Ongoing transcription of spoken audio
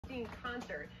Springsteen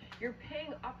concert, you're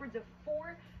paying upwards of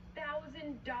 $4,000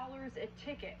 a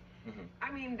ticket.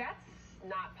 I mean, that's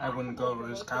not possible. I wouldn't go to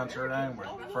his concert anyway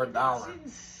for $1. That's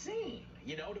insane.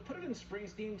 You know, to put it in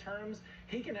Springsteen terms,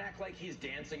 he can act like he's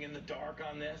dancing in the dark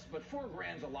on this, but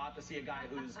 $4,000's a lot to see a guy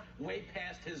who's way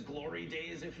past his glory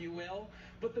days, if you will.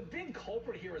 But the big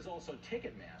culprit here is also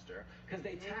Ticketmaster, because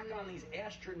they tack on these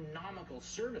astronomical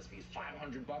service fees,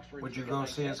 $500 for a Would you ticket go like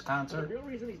see this. his concert? The real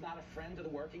reason he's not a friend to the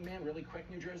working man, really quick,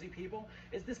 New Jersey people,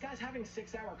 is this guy's having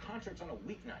 6-hour concerts on a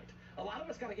weeknight. A lot of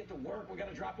us got to get to work. We got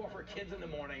to drop off our kids in the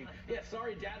morning. Yeah,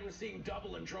 sorry, Dad was seeing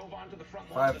double and drove onto the front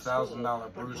lawn of the school.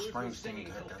 $5,000 but Bruce was singing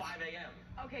Springsteen till tickets. 5 a.m.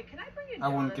 Okay, can I bring you I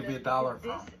down wouldn't on give this? you $1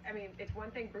 Because for this, I mean, it's one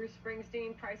thing, Bruce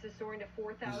Springsteen, prices soaring to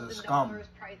He's a scum.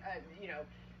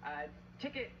 $4,000.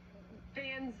 Ticket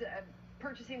fans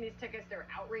purchasing these tickets, they're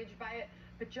outraged by it.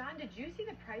 But John, did you see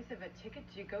the price of a ticket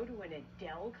to go to an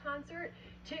Adele concert?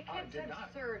 Tickets have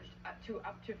surged up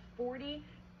to $40,000.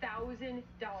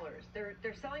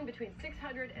 They're selling between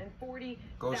 $640,000.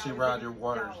 Go see Roger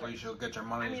Waters. At least you'll get your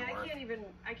money's worth.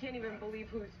 I can't even believe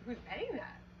who's paying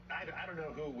that. I don't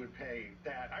know who would pay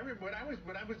that. I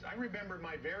remember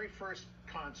my very first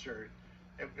concert.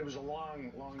 It was a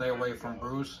long Stay time away ago. from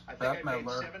Bruce, I Bette think I paid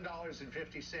Midler,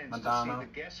 $7.50 Madonna, to see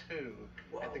the Guess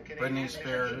Who at the Britney Canadian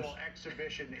Spears, National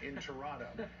Exhibition in Toronto,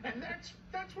 and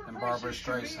that's where and prices Barbara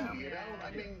should be, Streisand. you know,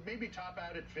 I mean, maybe top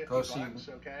out at $50. Go see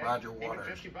Okay, Roger even Waters.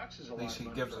 $50 is a At lot least of he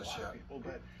money gives for a a lot shit. of people,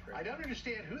 but I don't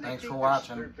understand who they Thanks think for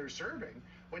watching. they're serving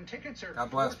when tickets are God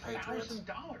bless, Patriots. $4,000.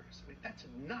 I mean, that's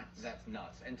nuts. That's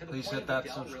nuts. And to the Please point hit of that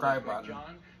Adele, subscribe really quick, button.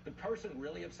 John, the person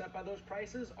really upset by those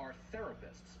prices are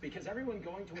therapists, because everyone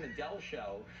going to an Adele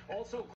show also